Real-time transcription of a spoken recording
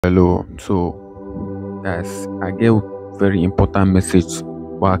Hello. So, guys, I get very important message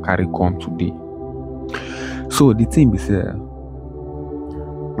why I carry come today. So the thing be say,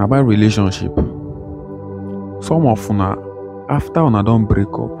 about relationship. Some of una, after una don't break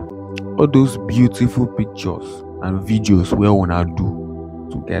up, all those beautiful pictures and videos where una do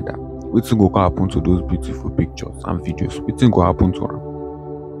together, wetin go come happen to those beautiful pictures and videos? Wetin go happen to am?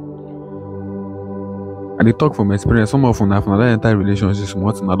 I dey talk from experience. Some of una, if una don enter relationship,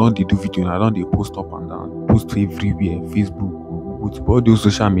 small thing, I don dey do video, I don dey post up and down, post everywhere, Facebook, with all those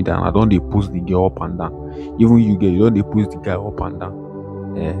social media, and I don dey post the girl up and down. Even you girl, you don dey post the guy up and down.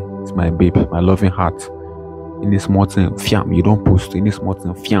 It's my babe, my loving heart. In this small thing, fiam, you don't post. In this small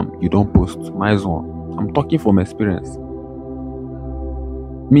thing, fiam, you don't post. Nice one. I'm talking from experience.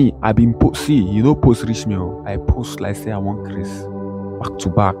 Me, I been post. See, you don't post reach me. I post like say I want Chris, back to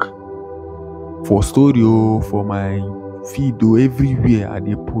back. For story, for my feed, everywhere I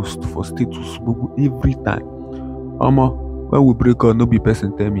dey post for status, every time. When we break up, no be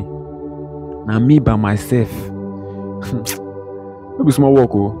person tell me. Now me by myself. No be small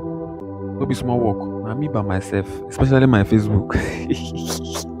work, no be small work. Now me by myself, especially my Facebook.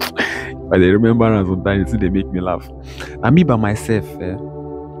 But they remember and sometimes they make me laugh. Now me by myself,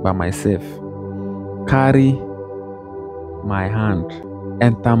 carry my hand,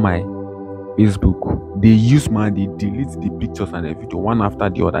 enter my Facebook. They use they delete the pictures and the video one after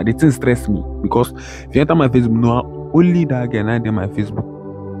the other. They thing stress me because if you enter my Facebook, no, only that again I did my Facebook.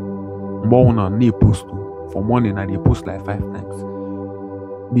 More they post for morning and they post like 5 times.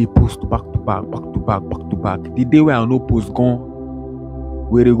 They post back to back. The day where I no post gone,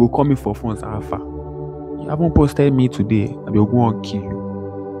 where they go call me for phones alpha. You haven't posted me today, I will go and kill you.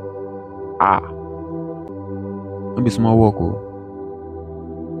 Don't be small work.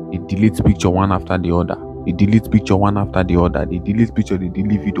 They delete picture one after the other. They delete picture one after the other. They delete picture, they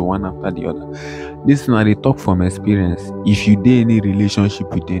delete video one after the other. This now they talk from experience. If you dey any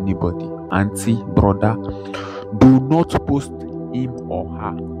relationship with anybody, auntie, brother, do not post him or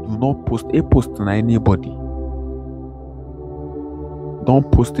her. Do not post on anybody.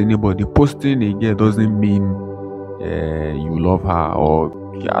 Don't post anybody. Posting a girl doesn't mean you love her or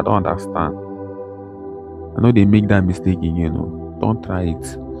I don't understand. I know they make that mistake again. Don't try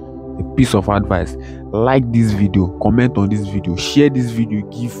it. A piece of advice: like this video, comment on this video, share this video,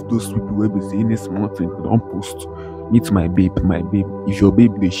 give those people where they say any small thing. Don't post. Meet my babe. If your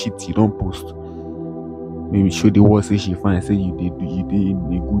babe they shit, you don't post. Maybe show the world say she fine, say you did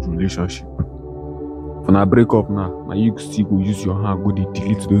in a good relationship. When I break up now you still go use your hand, go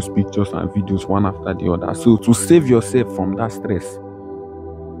delete those pictures and videos one after the other. So to save yourself from that stress,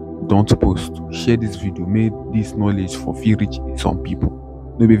 don't post. Share this video. Make this knowledge for free reach some people.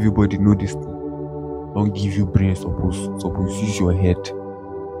 Maybe everybody know this thing. Don't give you brain, suppose use your head.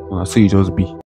 So you just be.